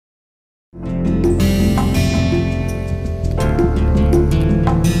Welcome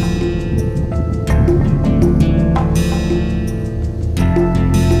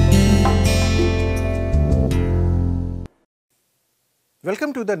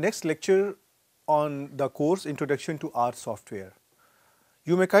to the next lecture on the course Introduction to R Software.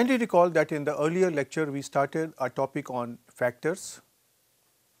 You may kindly recall that in the earlier lecture we started a topic on factors.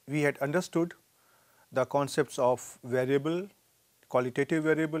 We had understood the concepts of variable, qualitative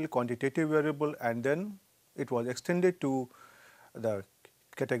variable, quantitative variable, and then it was extended to the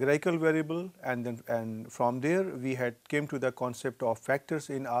categorical variable, and from there we had came to the concept of factors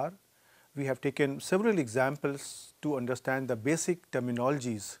in R. We have taken several examples to understand the basic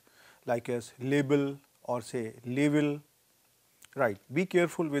terminologies like as label or say label, right. Be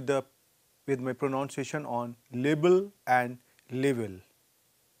careful with my pronunciation on label and level.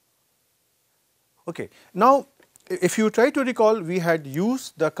 Okay. Now, if you try to recall, we had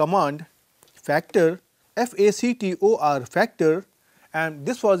used the command factor, F-A-C-T-O-R, factor, and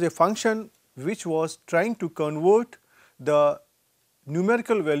this was a function which was trying to convert the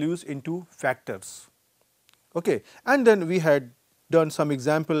numerical values into factors. Okay. And then we had done some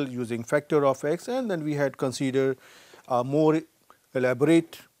example using factor of x, and then we had considered a more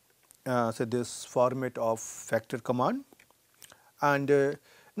elaborate say this format of factor command. And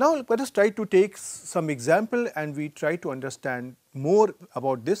now let us try to take some example and we try to understand more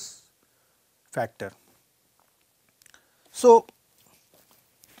about this factor. So,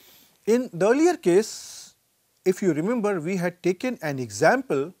 in the earlier case, if you remember, we had taken an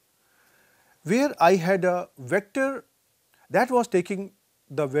example where I had a vector that was taking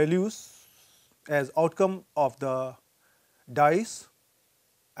the values as outcome of the dice,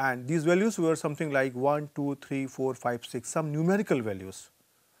 and these values were something like 1, 2, 3, 4, 5, 6, some numerical values,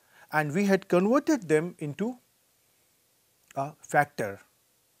 and we had converted them into a factor.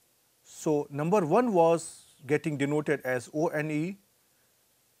 So, number 1 was getting denoted as O and E,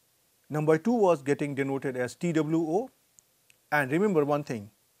 number 2 was getting denoted as TWO, and remember one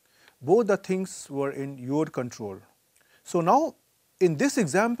thing, both the things were in your control. So, now in this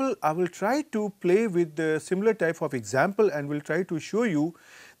example I will try to play with the similar type of example and will try to show you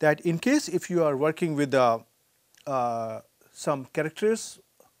that in case if you are working with some characters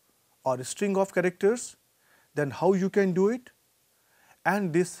or a string of characters, then how you can do it,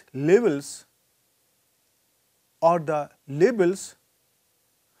 and these levels or the labels,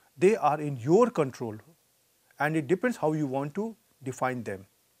 they are in your control and it depends how you want to define them.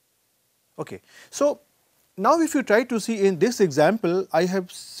 Okay. So, now if you try to see in this example, I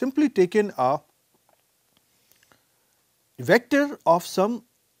have simply taken a vector of some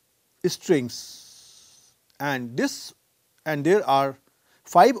strings, and there are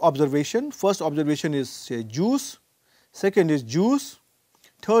 5 observations. First observation is say juice, second is juice,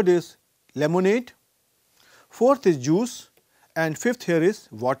 third is lemonade, fourth is juice, and fifth here is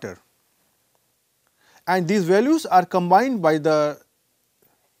water. And these values are combined by the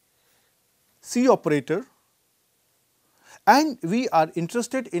C operator, and we are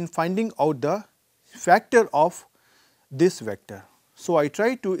interested in finding out the factor of this vector. So, I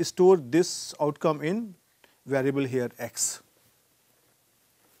try to store this outcome in variable here x,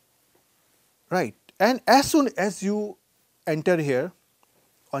 right. And as soon as you enter here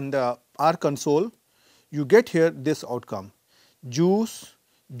on the R console, you get here this outcome: juice,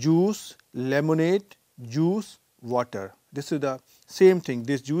 juice, lemonade, juice, water. This is the same thing.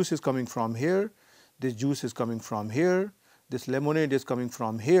 This juice is coming from here, this juice is coming from here, this lemonade is coming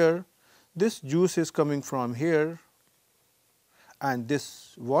from here, this juice is coming from here, and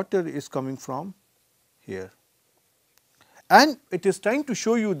this water is coming from here. And it is trying to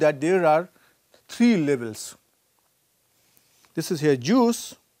show you that there are 3 levels. This is here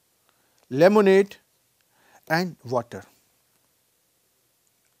juice, lemonade, and water.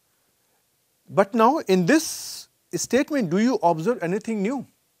 But now in this statement, do you observe anything new?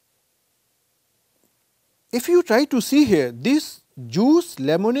 If you try to see here, this juice,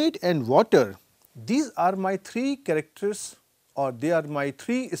 lemonade, and water, these are my 3 characters, or they are my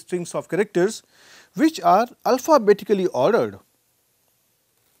 3 strings of characters which are alphabetically ordered,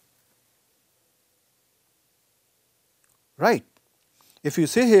 right. If you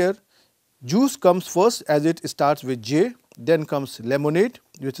say here juice comes first as it starts with J, then comes lemonade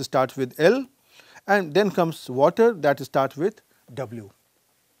which starts with L, and then comes water that starts with W.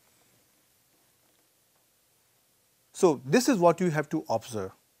 So, this is what you have to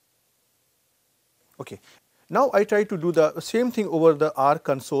observe. Okay. Now, I try to do the same thing over the R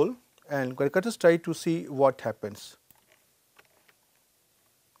console, and let us try to see what happens.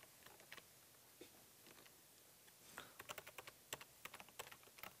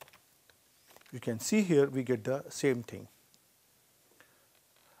 You can see here we get the same thing.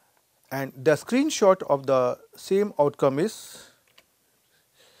 And the screenshot of the same outcome is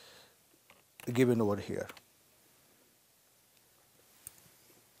given over here.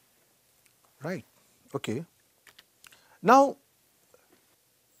 Right. Okay. Now,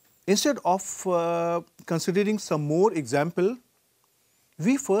 instead of considering some more example,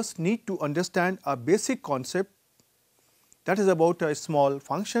 we first need to understand a basic concept, that is about a small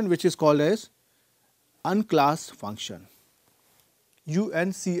function which is called as unclass function.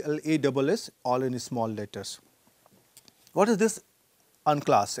 UNCLASS, all in small letters. What is this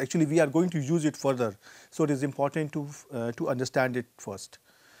unclass? Actually, we are going to use it further, so it is important to understand it first.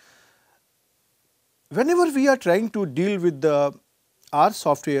 Whenever we are trying to deal with the R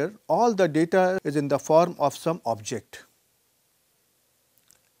software, all the data is in the form of some object,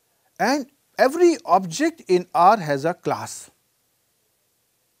 and every object in R has a class.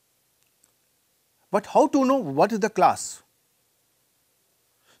 But how to know what is the class?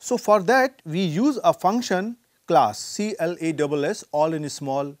 So, for that we use a function class, CLASS, all in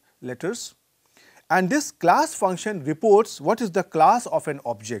small letters, and this class function reports what is the class of an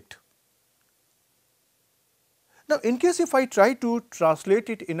object. Now, in case if I try to translate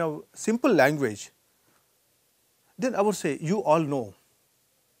it in a simple language, then I would say you all know.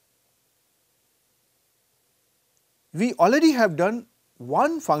 We already have done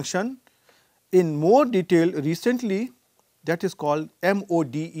one function in more detail recently, that is called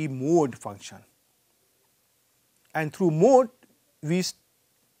MODE, mode function. And through mode, we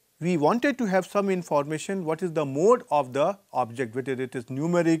wanted to have some information what is the mode of the object, whether it is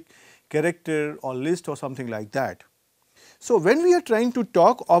numeric, character or list or something like that. So, when we are trying to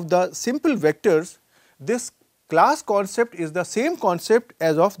talk of the simple vectors, this class concept is the same concept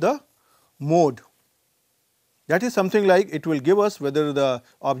as of the mode. That is something like it will give us whether the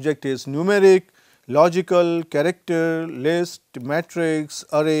object is numeric, logical, character, list, matrix,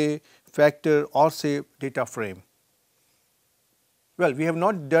 array, factor or say data frame. Well, we have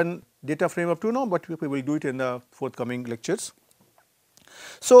not done data frame up to now, but we will do it in the forthcoming lectures.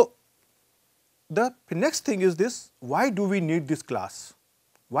 So, the next thing is this: why do we need this class?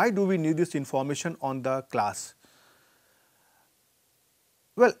 Why do we need this information on the class?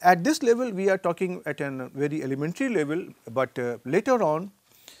 Well, at this level we are talking at a very elementary level, but later on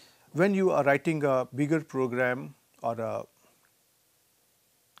when you are writing a bigger program or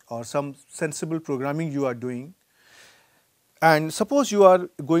some sensible programming you are doing, and suppose you are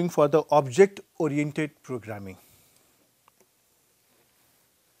going for the object oriented programming,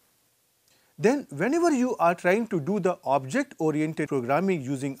 then whenever you are trying to do the object oriented programming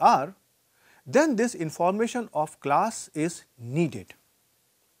using R, then this information of class is needed.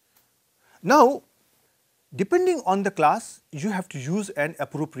 Now, depending on the class, you have to use an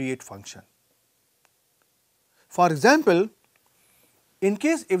appropriate function. For example, in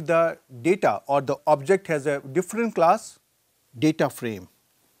case if the data or the object has a different class, data frame,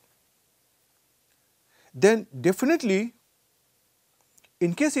 then definitely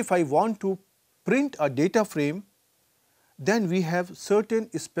in case if I want to print a data frame, then we have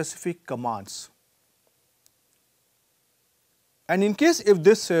certain specific commands. And in case if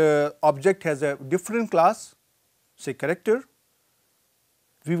this object has a different class, say character,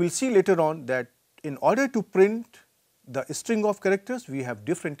 we will see later on that in order to print the string of characters, we have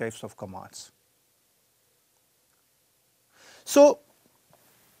different types of commands. So,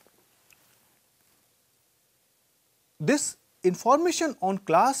 this information on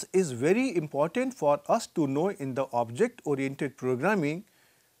class is very important for us to know in the object oriented programming,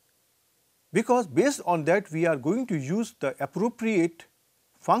 because based on that we are going to use the appropriate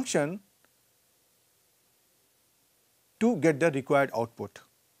function to get the required output.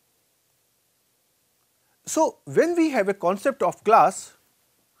 So, when we have a concept of class,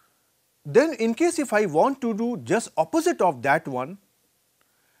 then in case if I want to do just opposite of that one,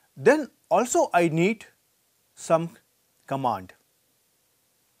 then also I need some command.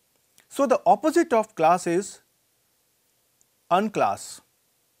 So, the opposite of class is unclass,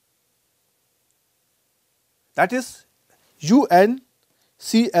 that is UNCLASS,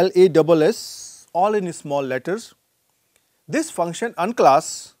 all in small letters. This function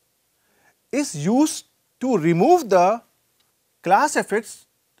unclass is used to remove the class effects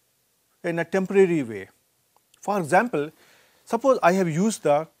in a temporary way. For example, suppose I have used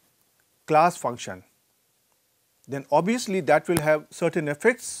the class function, then obviously that will have certain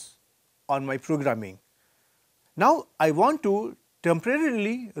effects on my programming. Now, I want to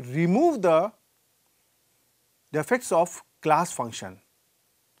temporarily remove the effects of class function.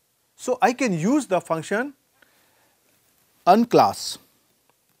 So, I can use the function unclass,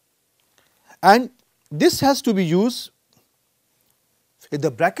 and this has to be used with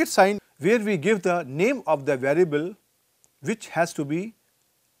the bracket sign where we give the name of the variable which has to be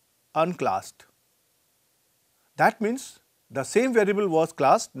unclassed. That means the same variable was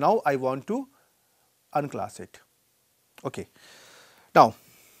classed, now I want to unclass it. Okay. Now,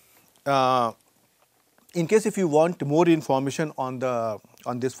 in case if you want more information on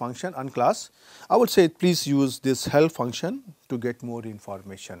this function unclass, I would say please use this help function to get more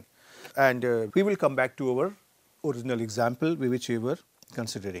information, and we will come back to our original example which we were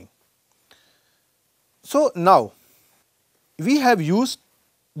considering. So, now we have used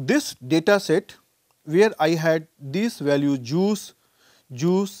this data set where I had these values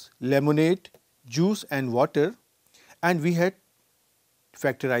juice, lemonade, juice and water, and we had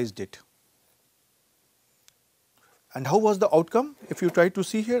factorized it. And how was the outcome? If you try to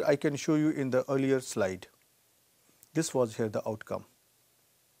see here, I can show you in the earlier slide. This was here the outcome.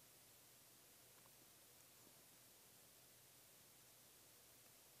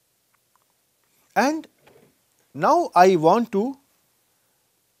 And now I want to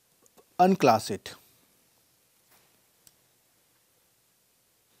unclass it.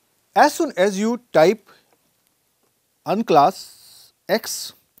 As soon as you type unclass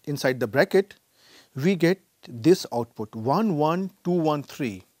x inside the bracket, we get this output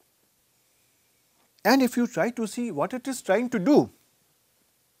 11213. And if you try to see what it is trying to do,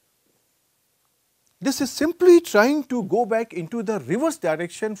 this is simply trying to go back into the reverse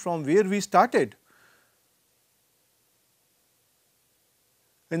direction from where we started.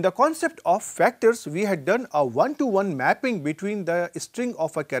 In the concept of factors, we had done a one-to-one mapping between the string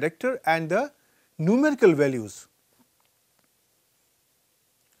of a character and the numerical values.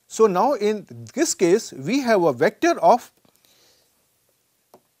 So, now in this case, we have a vector of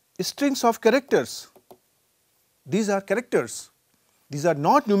strings of characters. These are characters, these are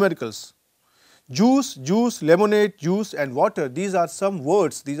not numericals. Juice, lemonade, juice and water, these are some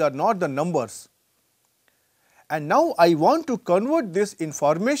words, these are not the numbers. And now I want to convert this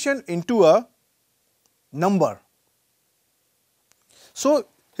information into a number. So,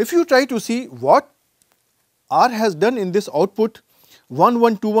 if you try to see what R has done in this output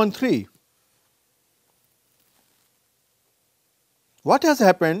 11213, what has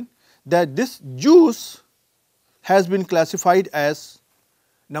happened that this juice has been classified as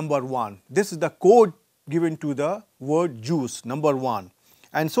number 1. This is the code given to the word juice, number 1.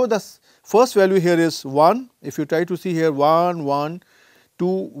 And so, the first value here is 1. If you try to see here 1, 1, 2,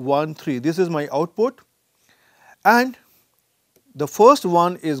 1, 3, this is my output, and the first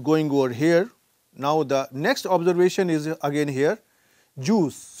one is going over here. Now, the next observation is again here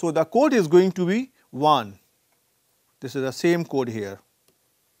juice. So, the code is going to be 1. This is the same code here.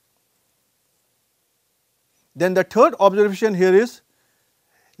 Then the third observation here is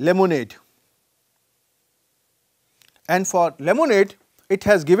lemonade, and for lemonade it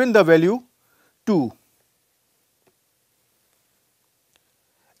has given the value 2,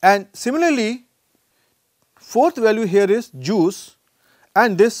 and similarly fourth value here is juice,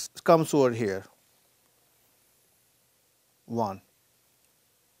 and this comes over here 1,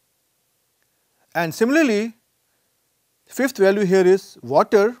 and similarly fifth value here is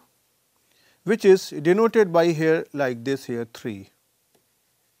water, which is denoted by here like this here 3.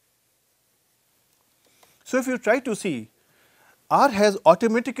 So, if you try to see, R has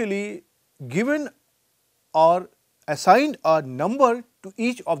automatically given or assigned a number to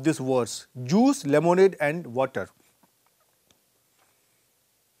each of these words juice, lemonade and water.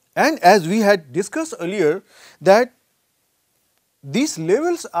 And as we had discussed earlier that these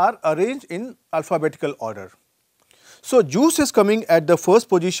labels are arranged in alphabetical order. So, juice is coming at the first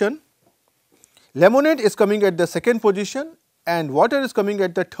position, lemonade is coming at the second position and water is coming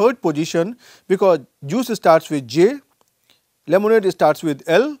at the third position, because juice starts with J, lemonade starts with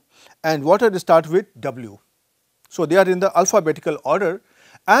L and water starts with W. So, they are in the alphabetical order,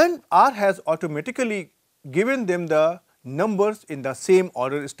 and R has automatically given them the numbers in the same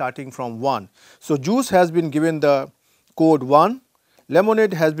order starting from 1. So, juice has been given the code 1,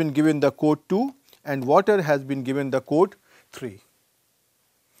 lemonade has been given the code 2 and water has been given the code 3.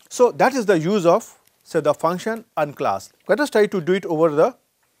 So, that is the use of say the function unclass. Let us try to do it over the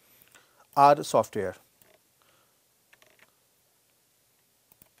R software.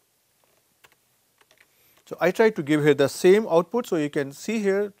 So, I try to give here the same output. So, you can see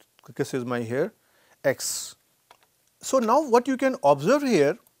here this is my here x. So, now what you can observe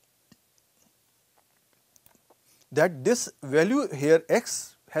here that this value here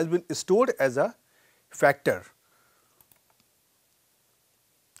x has been stored as a factor,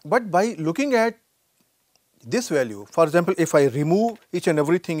 but by looking at this value, for example, if I remove each and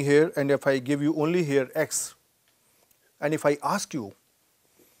everything here and if I give you only here x, and if I ask you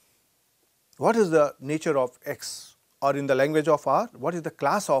what is the nature of x, or in the language of R, what is the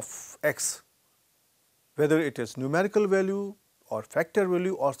class of x, whether it is numerical value or factor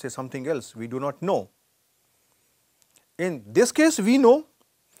value or say something else, we do not know. In this case we know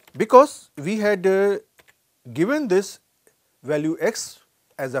because we had given this value x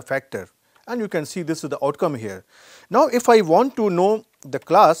as a factor, and you can see this is the outcome here. Now, if I want to know the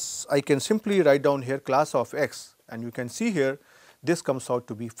class, I can simply write down here class of x, and you can see here this comes out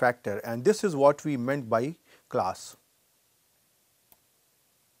to be factor, and this is what we meant by class.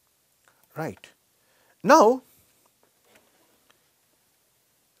 Right. Now,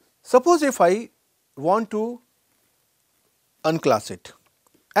 suppose if I want to unclass it,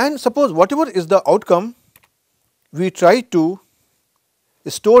 and suppose whatever is the outcome, we try to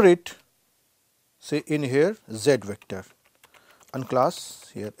store it say in here z vector,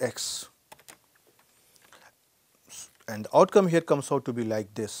 unclass here x, and the outcome here comes out to be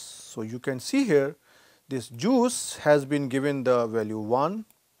like this. So, you can see here this juice has been given the value 1,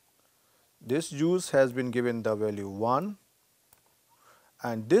 this juice has been given the value 1,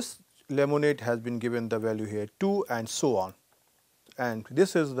 and this lemonade has been given the value here 2, and so on, and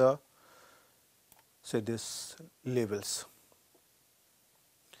this is the say this labels.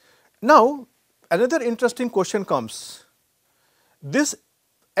 Now, another interesting question comes, this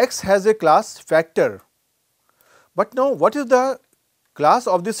x has a class factor, but now what is the class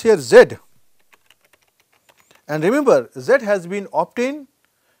of this here z? And remember, z has been obtained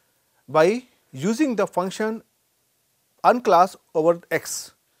by using the function unclass over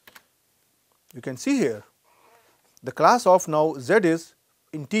x. You can see here the class of now z is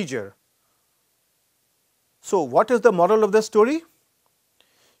integer. So, what is the moral of the story?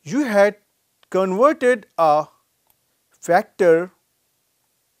 You had converted a factor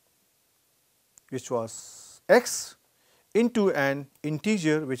which was x into an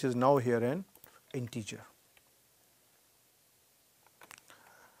integer which is now here an integer.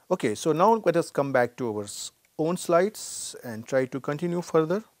 Okay, so now let us come back to our own slides and try to continue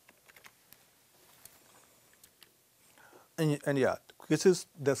further. And yeah, this is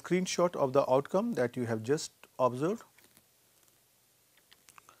the screenshot of the outcome that you have just observed.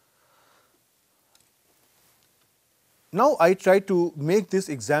 Now, I try to make this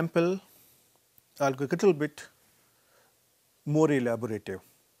example a little bit more elaborative.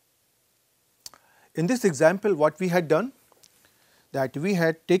 In this example, what we had done, that we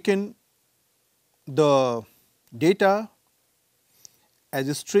had taken the data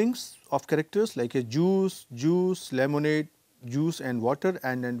as strings of characters like a juice, juice, lemonade, juice and water,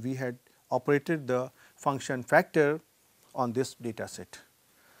 and then we had operated the function factor on this data set.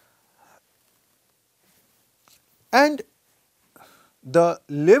 And the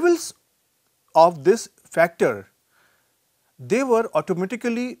levels of this factor, they were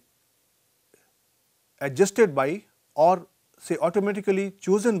automatically adjusted by or say automatically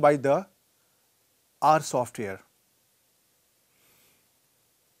chosen by the R software.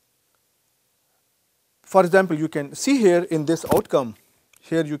 For example, you can see here in this outcome,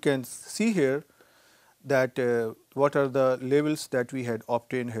 here you can see here that what are the levels that we had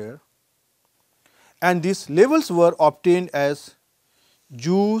obtained here, and these levels were obtained as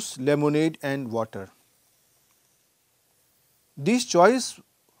juice, lemonade and water. This choice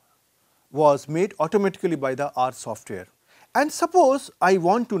was made automatically by the R software, and suppose I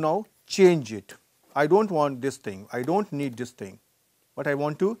want to now change it. I do not want this thing, I do not need this thing, but I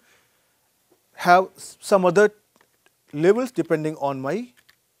want to have some other levels depending on my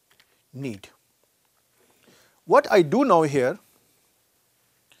need. What I do now here,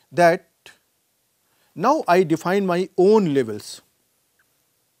 that now I define my own levels,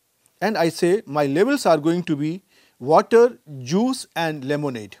 and I say my levels are going to be water, juice and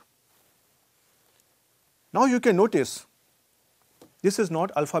lemonade. Now, you can notice this is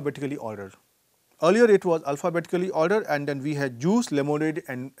not alphabetically ordered. Earlier it was alphabetically ordered and then we had juice, lemonade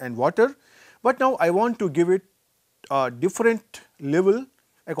and water, but now I want to give it a different level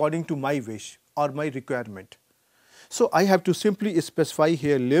according to my wish or my requirement. So, I have to simply specify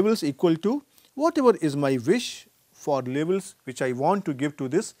here levels equal to whatever is my wish for levels which I want to give to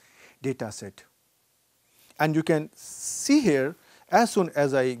this data set. And you can see here, as soon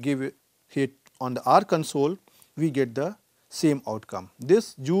as I give it hit on the R console, we get the same outcome.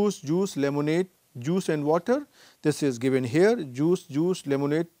 This juice, juice, lemonade, juice and water, this is given here, juice, juice,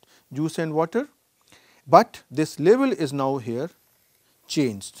 lemonade, juice and water, but this level is now here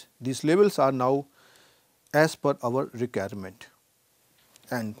changed. These levels are now as per our requirement.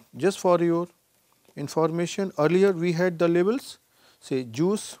 And just for your information. Earlier we had the labels, say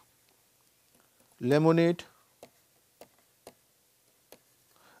juice, lemonade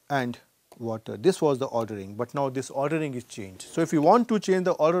and water. This was the ordering, but now this ordering is changed. So, if you want to change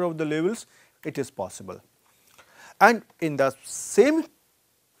the order of the labels, it is possible. And in the same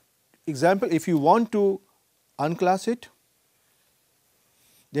example, if you want to unclass it,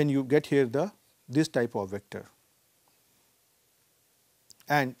 then you get here this type of vector.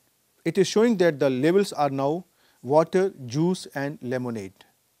 And it is showing that the labels are now water, juice and lemonade.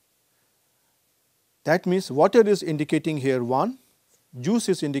 That means water is indicating here 1, juice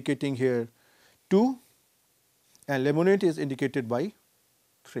is indicating here 2 and lemonade is indicated by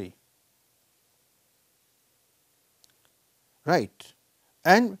 3. Right.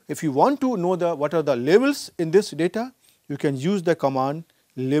 And if you want to know what are the labels in this data, you can use the command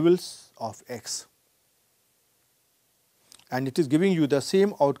labels of x. And it is giving you the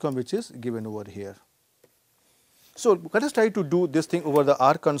same outcome which is given over here. So, let us try to do this thing over the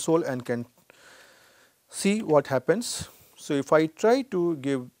R console and can see what happens. So, if I try to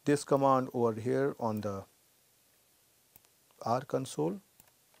give this command over here on the R console,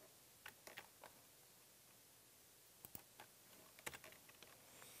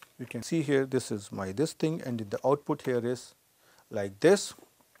 you can see here this is my this thing and the output here is like this,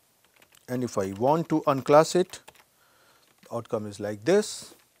 and if I want to unclass it, the outcome is like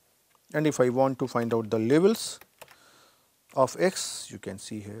this, and if I want to find out the labels of x, you can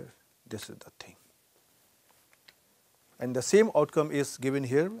see here this is the thing. And the same outcome is given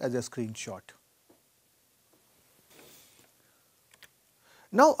here as a screenshot.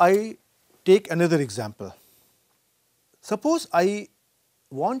 Now, I take another example. Suppose I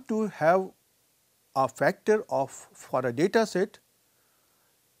want to have a factor for a data set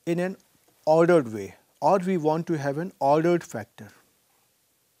in an ordered way, or we want to have an ordered factor.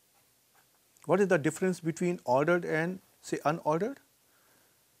 What is the difference between ordered and say unordered?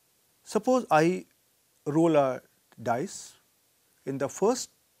 Suppose I roll a dice, in the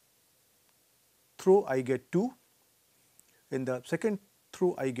first throw I get 2, in the second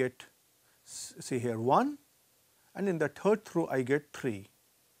throw I get say here 1 and in the third throw I get 3.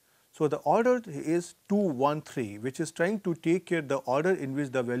 So, the order is 2, 1, 3, which is trying to take care the order in which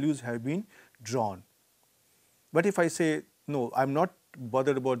the values have been drawn. But if I say no, I am not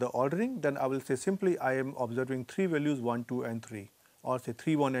bothered about the ordering, then I will say simply I am observing 3 values 1, 2 and 3, or say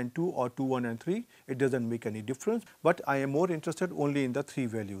 3, 1 and 2 or 2, 1 and 3, it does not make any difference, but I am more interested only in the 3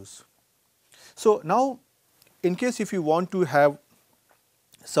 values. So, now in case if you want to have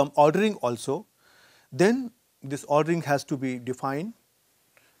some ordering also, then this ordering has to be defined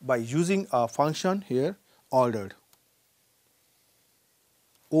by using a function here ordered,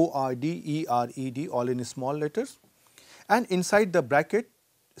 O-R-D-E-R-E-D, all in small letters, and inside the bracket,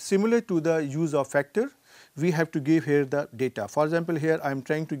 similar to the use of factor, we have to give here the data. For example, here I am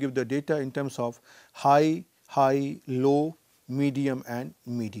trying to give the data in terms of high, high, low, medium and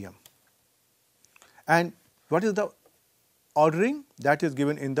medium. And what is the ordering? That is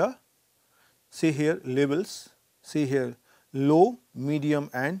given in the say here labels, say here low, medium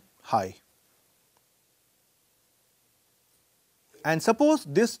and high. And suppose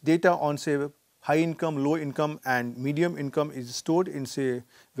this data on say high income, low income and medium income is stored in say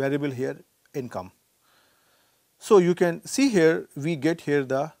variable here income. So, you can see here we get here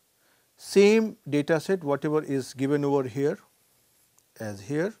the same data set whatever is given over here as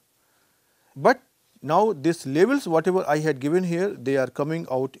here, but now this labels whatever I had given here, they are coming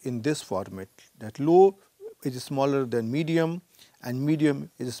out in this format, that low is smaller than medium and medium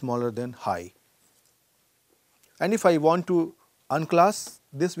is smaller than high. And if I want to unclass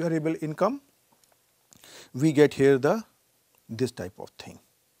this variable income, we get here this type of thing.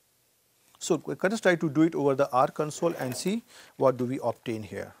 So, let us try to do it over the R console and see what do we obtain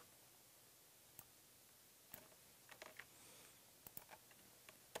here.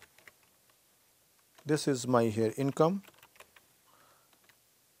 This is my here income,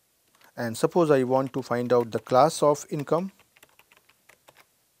 and suppose I want to find out the class of income.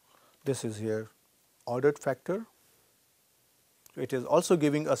 This is here ordered factor. It is also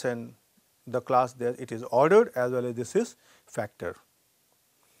giving us the class there, it is ordered as well as this is factor.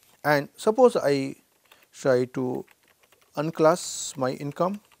 And suppose I try to unclass my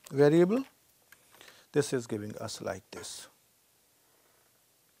income variable, this is giving us like this.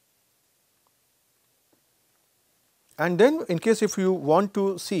 And then in case if you want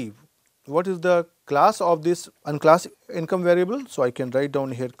to see what is the class of this unclassed income variable, so I can write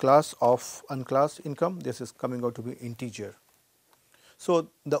down here class of unclassed income, this is coming out to be integer. So,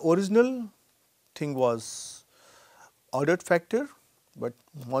 the original thing was ordered factor but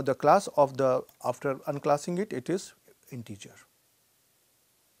now the class of the, after unclassing it, it is integer,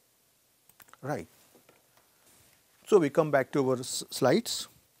 right. So, we come back to our slides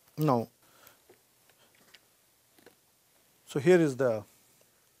now. So, here is the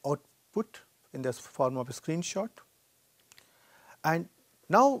output in the form of a screenshot, and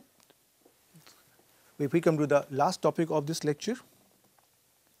now if we come to the last topic of this lecture,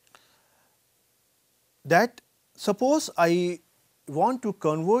 that suppose I want to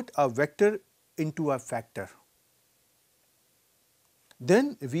convert a vector into a factor,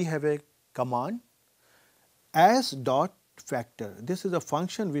 then we have a command as dot factor. This is a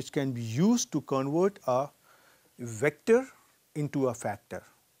function which can be used to convert a vector into a factor.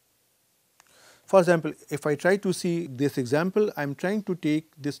 For example, if I try to see this example, I am trying to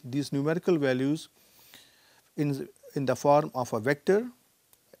take these numerical values in the form of a vector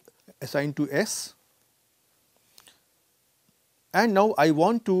assigned to S, and now I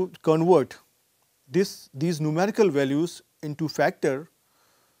want to convert these numerical values into factor.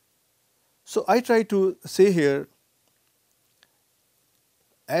 So, I try to say here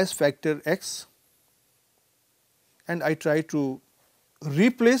as factor x, and I try to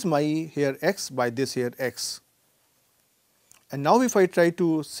replace my here x by this here x. And now if I try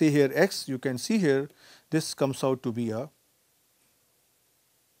to say here x, you can see here this comes out to be a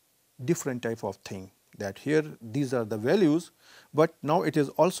different type of thing, that here these are the values, but now it is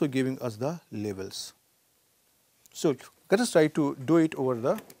also giving us the labels. So, let us try to do it over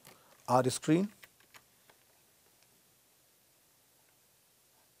the R screen.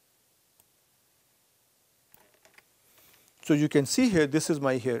 So, you can see here this is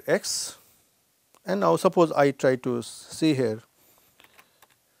my here x, and now suppose I try to see here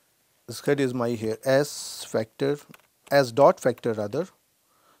this is my here as factor, as dot factor rather,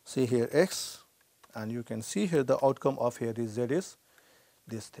 see here x, and you can see here the outcome of here is z is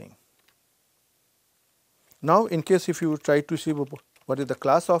this thing. Now, in case if you try to see what is the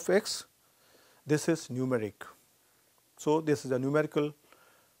class of x, this is numeric. So, this is a numerical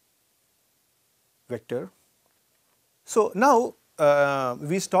vector. So, now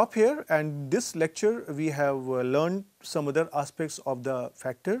we stop here, and this lecture we have learned some other aspects of the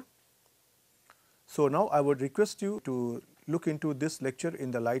factor. So, now I would request you to look into this lecture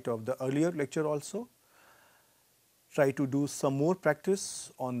in the light of the earlier lecture also. Try to do some more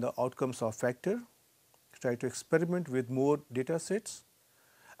practice on the outcomes of factor, try to experiment with more data sets,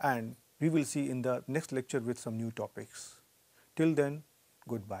 and we will see in the next lecture with some new topics. Till then,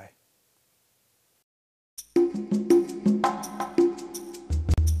 goodbye.